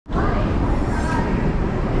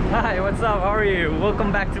Hi, what's up? How are you?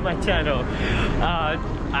 Welcome back to my channel.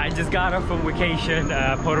 I just got off from vacation,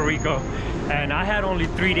 Puerto Rico, and I had only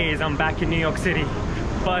 3 days. I'm back in New York City,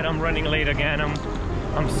 but I'm running late again.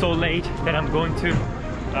 I'm so late that I'm going to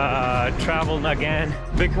travel again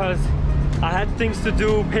because I had things to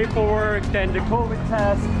do, paperwork, then the COVID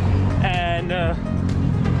test, and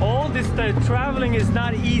all this traveling is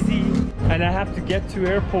not easy, and I have to get to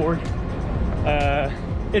airport.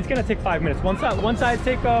 It's gonna take 5 minutes. Once I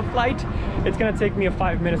take a flight, it's gonna take me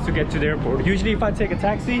 5 minutes to get to the airport. Usually if I take a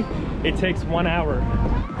taxi, it takes 1 hour.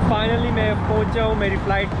 Finally मैं पहुंच जाऊँ, मेरी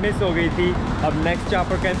flight miss हो गई थी. अब next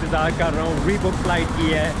chopper का इंतजार कर रहा हूँ. Rebook flight की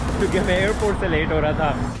है क्योंकि मैं airport से late हो रहा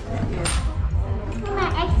था.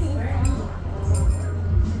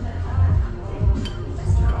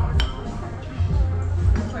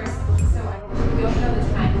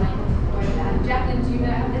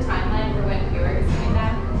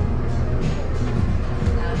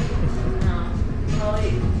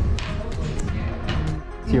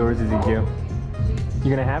 It's yours, Ezekiel. You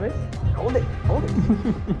gonna have it? Hold it, hold it.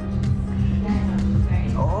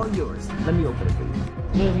 All yours. Let me open it for you.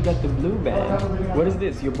 Here we got the blue bag. What is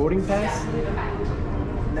this? Your boarding pass?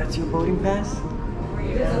 That's your boarding pass?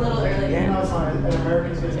 It's a little early. Yeah.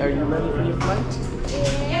 Are you ready for your flight?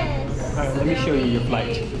 Yes. Alright, let me show you your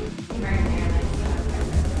flight.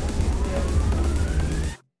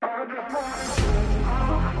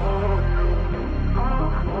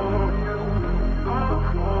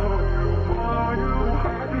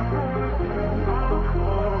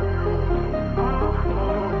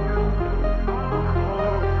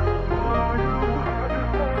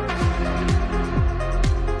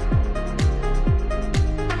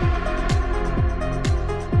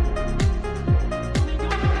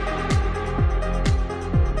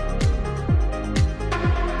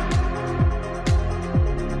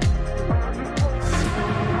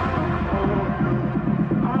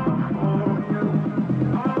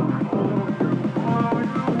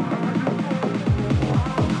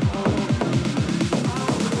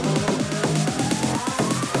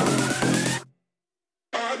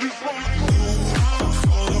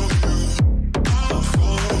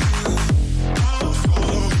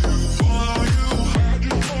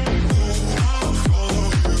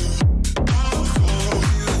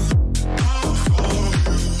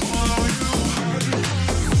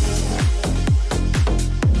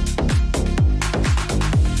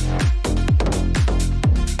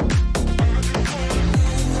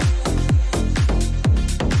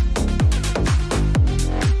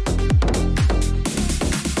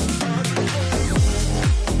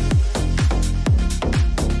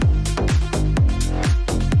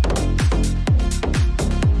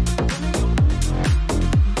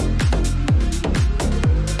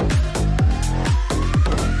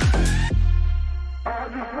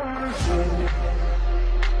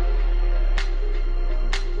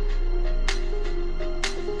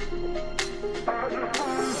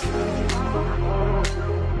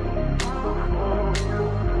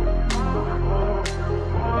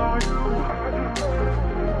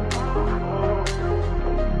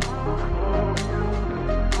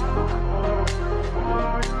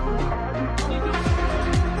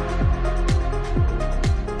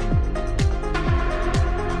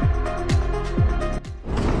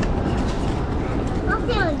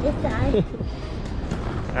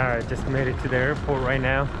 Alright, just made it to the airport right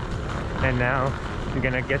now, and now we're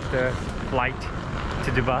gonna get the flight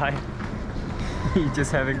to Dubai. He's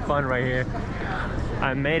just having fun right here.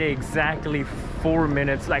 I made it exactly 4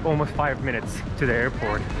 minutes, like almost 5 minutes to the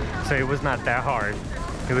airport, so it was not that hard.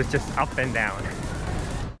 It was just up and down.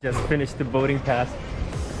 Just finished the boarding pass.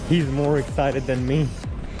 He's more excited than me.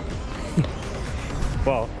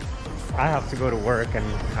 Well, I have to go to work and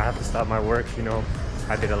I have to start my work, you know.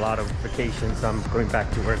 I did a lot of vacations, so I'm going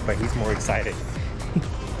back to work, but he's more excited.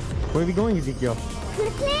 Where are we going, Ezekiel? To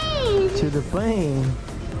the plane. To the plane.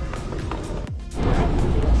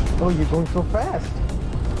 Oh, you're going so fast.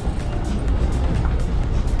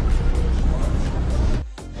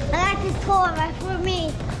 I got this toy right for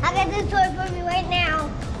me. I got this toy for me right now.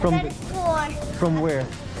 From I got this toy. From where?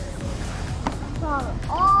 From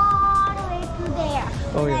all the way to there.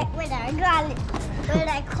 Oh, yeah. Where I got it. Where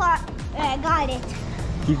I got it.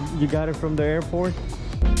 You got it from the airport?